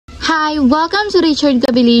Hi, welcome to Richard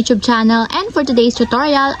Gabili YouTube channel, and for today's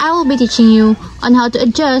tutorial, I will be teaching you on how to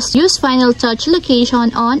adjust Use Final Touch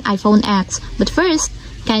location on iPhone X. But first,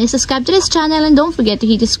 kindly subscribe to this channel and don't forget to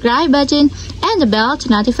hit the subscribe button and the bell to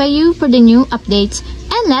notify you for the new updates.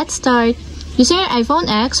 And let's start. Using your iPhone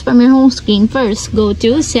X, from your home screen first, go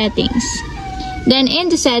to Settings. Then in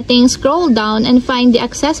the Settings, scroll down and find the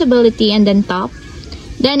Accessibility and then Top.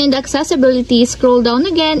 Then in the Accessibility, scroll down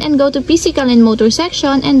again and go to Physical and Motor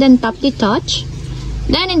section and then tap the Touch.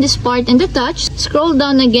 Then in this part in the Touch, scroll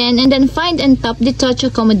down again and then find and tap the Touch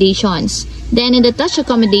Accommodations. Then in the Touch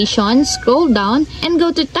Accommodations, scroll down and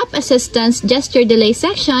go to Tap Assistance Gesture Delay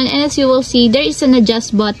section, and as you will see, there is an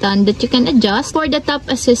Adjust button that you can adjust for the Tap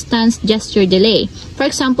Assistance Gesture Delay. For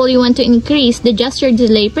example, you want to increase the gesture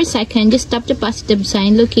delay per second, just tap the positive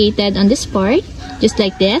sign located on this part, just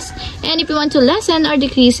like this. And if you want to lessen or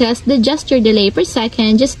decreases the gesture delay per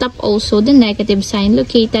second, just tap also the negative sign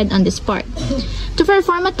located on this part. To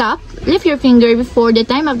perform a tap, lift your finger before the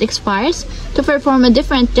timeout expires. To perform a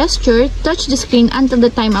different gesture, touch the screen until the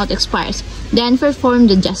timeout expires. Then perform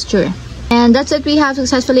the gesture. And that's it, we have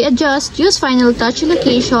successfully adjusted Use Final Touch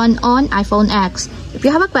location on iPhone X. If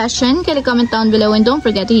you have a question, kindly comment down below and don't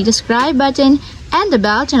forget to hit the subscribe button and the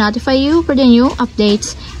bell to notify you for the new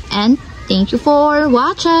updates. And thank you for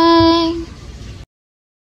watching!